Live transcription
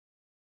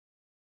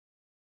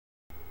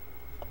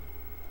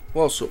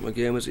What's up, my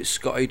gamers? It's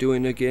Scotty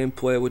doing a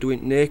gameplay. We're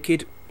doing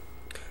Naked,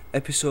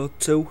 episode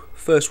 2.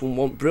 First one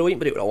wasn't brilliant,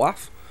 but it was a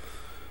laugh.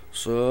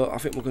 So I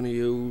think we're going to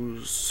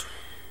use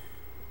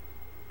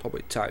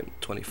probably Titan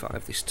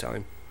 25 this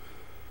time.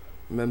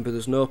 Remember,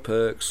 there's no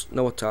perks,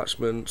 no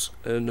attachments,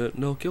 and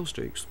no kill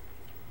streaks.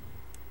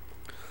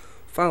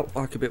 Felt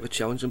like a bit of a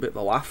challenge and a bit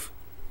of a laugh.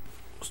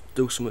 Let's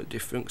do something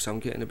different because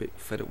I'm getting a bit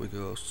fed up with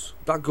ghosts.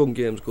 That gun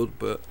game's good,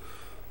 but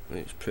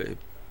it's pretty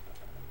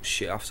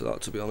shit after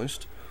that, to be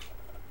honest.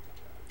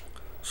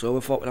 So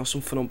we thought we'd have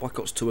some fun on Black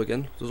Ops 2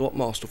 again. There's a lot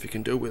more stuff you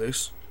can do with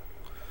this.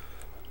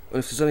 And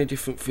if there's any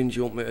different things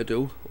you want me to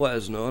do, let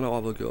us know and I'll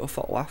have a go.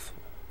 Thought laugh.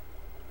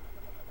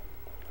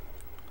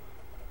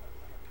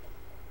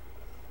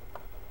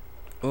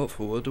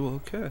 Hopefully we'll do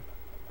okay.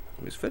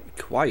 It's very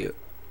quiet.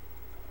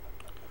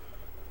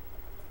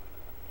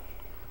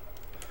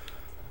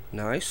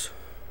 Nice.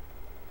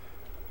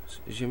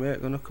 Is your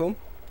mate gonna come?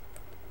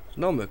 There's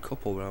normally a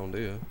couple round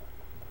here.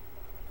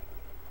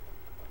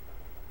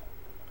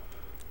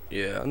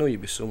 Yeah, I know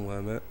you'd be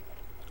somewhere, mate.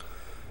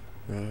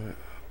 Right,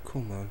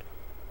 come on.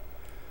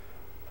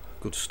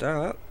 Good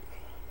start.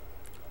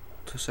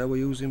 To say we're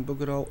using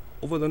bugger all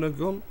other than a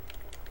gun.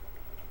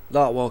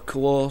 That was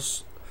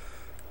close.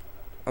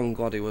 I'm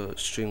glad he was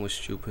extremely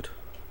stupid.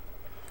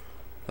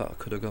 That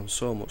could have gone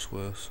so much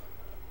worse.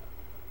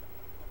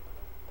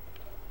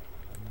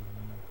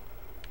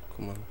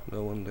 Come on,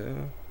 no one there.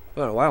 I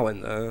don't know why I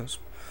went there. It's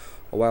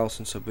a while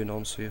since I've been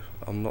on, so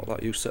I'm not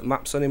that used to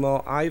maps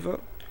anymore either.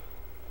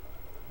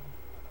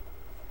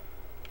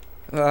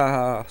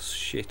 Ah,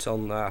 shit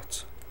on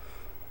that.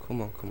 Come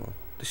on, come on.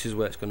 This is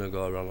where it's going to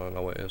go wrong, I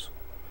know it is.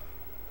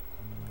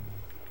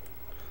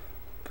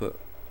 But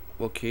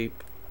we'll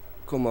keep...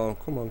 Come on,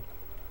 come on.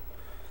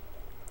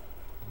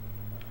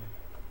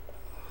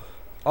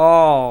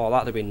 Oh,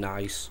 that'd have been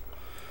nice.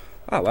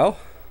 Ah, well.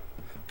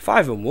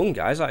 5-1,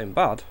 guys, that ain't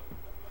bad.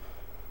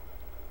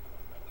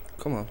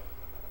 Come on.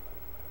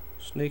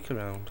 Sneak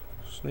around.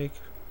 Sneak.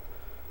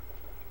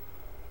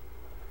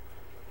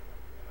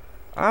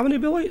 How many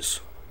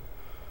bullets?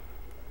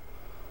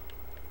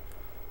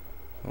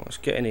 Oh, let's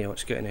get in here,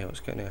 let's get in here, let's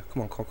get in here.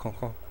 Come on, come on,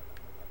 come on.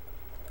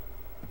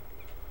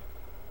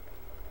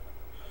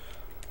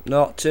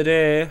 Not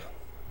today.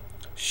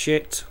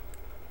 Shit.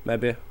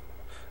 Maybe.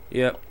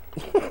 Yep.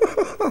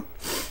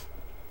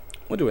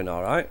 We're doing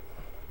alright.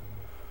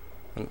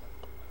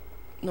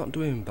 Not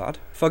doing bad.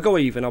 If I go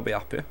even, I'll be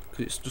happy.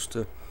 Because it's just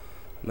a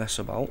mess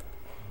about.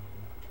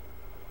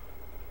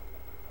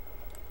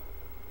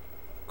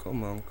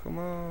 Come on, come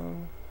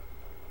on.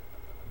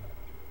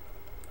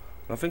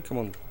 I think I'm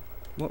on...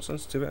 What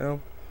sensitivity now?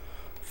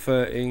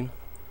 13.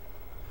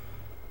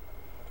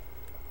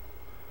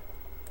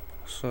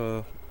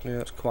 So, yeah,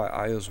 it's quite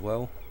high as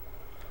well.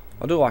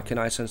 I do like a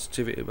high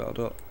sensitivity, but I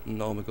don't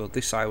normally go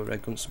this high with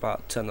red guns,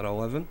 about 10 or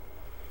 11.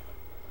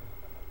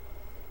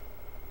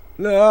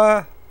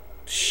 Nah!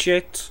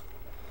 Shit!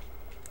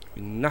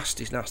 You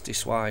nasty, nasty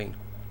swine.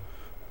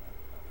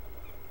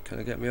 Can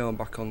I get my arm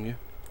back on you?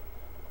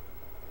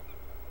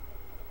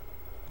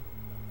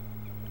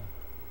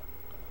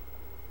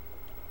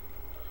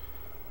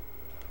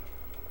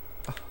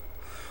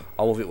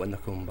 I love it when they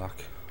come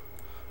back.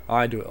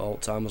 I do it all the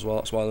time as well,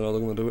 that's why I know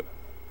they're going to do it.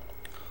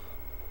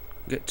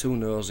 Get too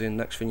nosy and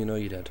next thing you know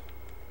you're dead.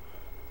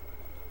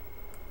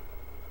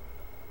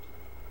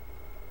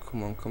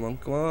 Come on, come on,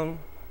 come on.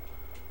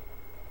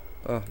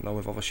 Oh, no,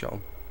 we've overshot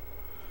him.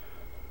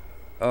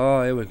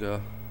 Oh, here we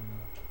go.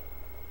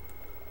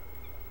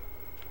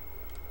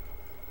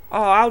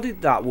 Oh, how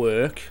did that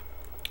work?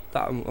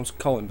 I'm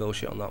calling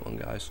bullshit on that one,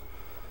 guys.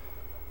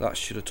 That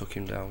should have took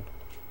him down.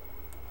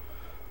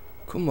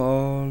 Come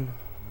on.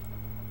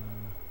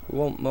 We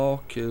want more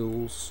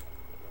kills.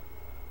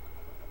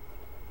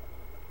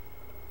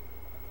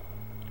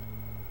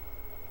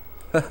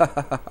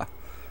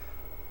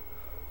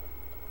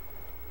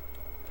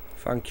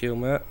 Thank you,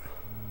 mate.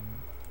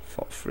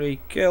 For free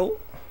kill.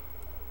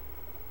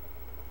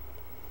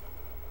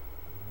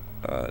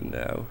 Oh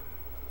no.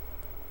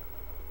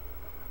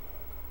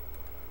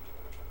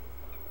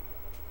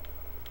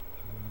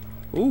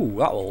 Ooh,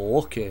 that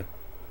was lucky.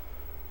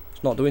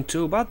 It's not doing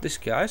too bad, this,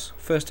 guys.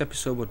 First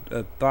episode was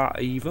about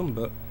even,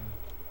 but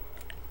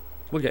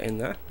we're getting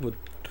there. We're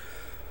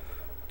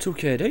 2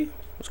 KD.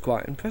 That's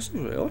quite impressive,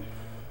 really.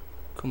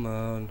 Come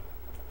on.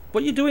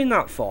 What are you doing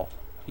that for?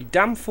 You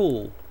damn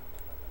fool.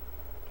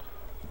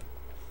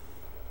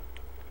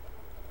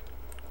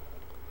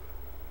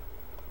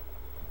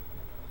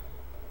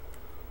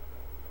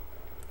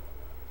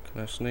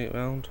 Can I sneak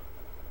round?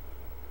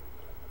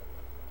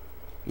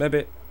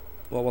 Maybe.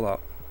 What was that?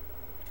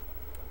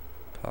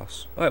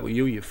 Pass. Oh, it was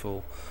you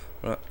fool.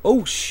 Right.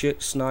 Oh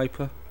shit,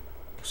 sniper.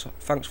 So,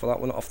 thanks for that.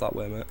 We're not off that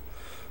way, mate.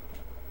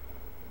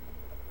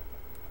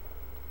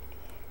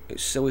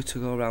 It's silly to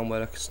go around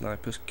where a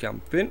sniper's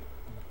camping.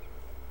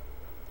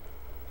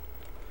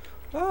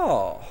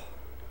 Oh.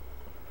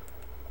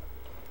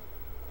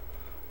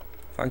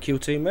 Thank you,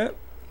 teammate.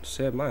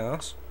 Saved my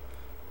ass.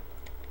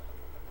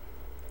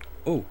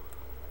 Oh.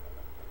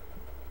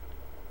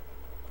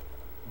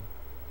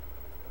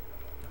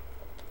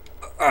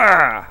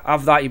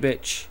 Have that, you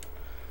bitch.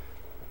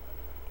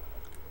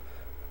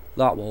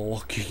 That was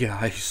lucky,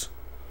 guys.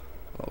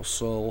 That was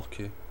so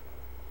lucky.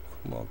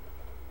 Come on.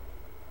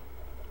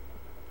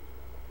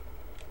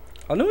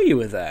 I knew you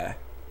were there.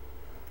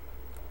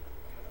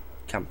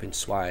 Camping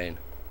swine.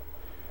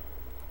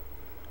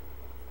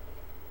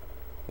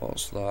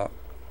 What's that?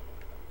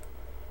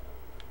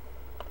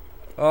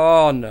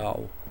 Oh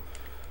no.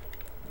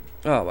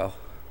 Oh well.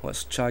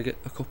 Let's try and get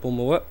a couple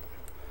more.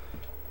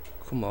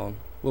 Come on.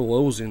 We're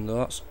losing though.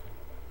 That's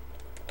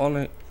on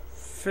it.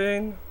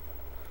 Thing.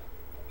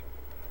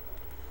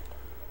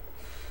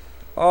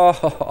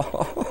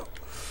 Oh.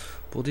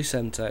 Bloody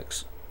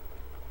Semtex.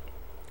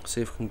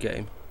 See if we can get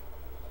him.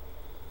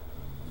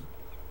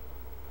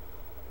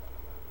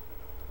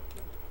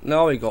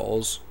 No, he got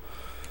us.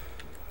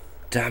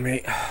 Damn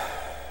it. Come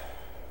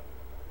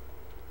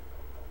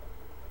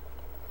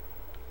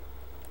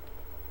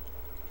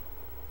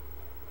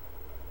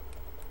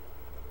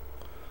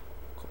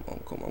on,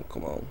 come on,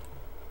 come on.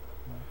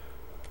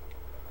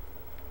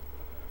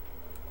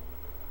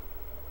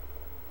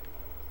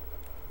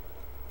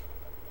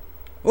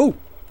 Oh!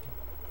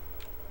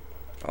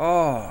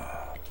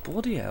 Oh,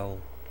 bloody hell.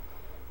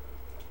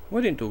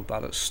 We didn't do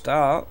bad at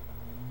start.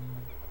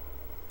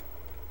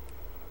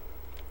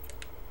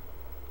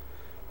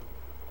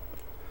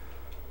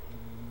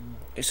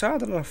 It's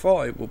harder than I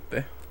thought it would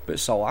be. Bit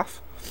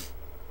soft.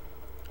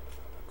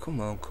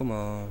 Come on, come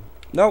on.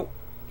 No!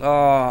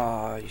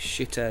 Ah, you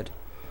shithead.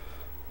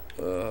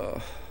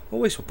 At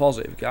least we're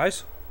positive,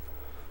 guys.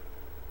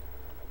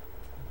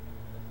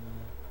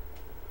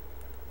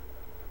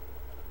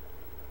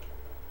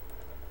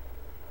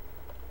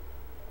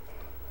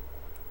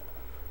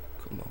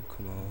 Come on,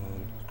 come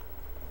on.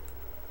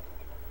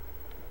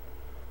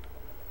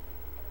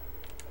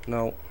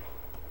 No.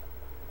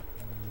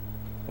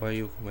 Where are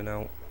you coming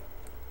out?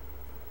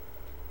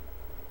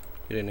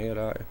 You're in here,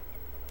 aren't you?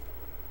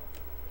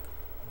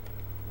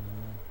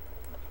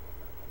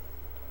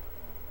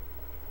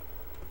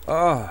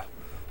 Ah,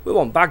 we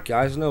weren't bad,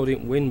 guys. I know we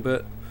didn't win,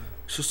 but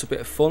it's just a bit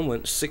of fun.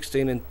 Went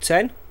 16 and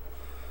 10.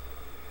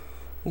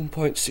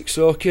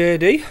 1.60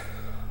 KD.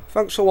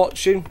 Thanks for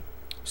watching.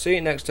 See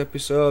you next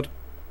episode.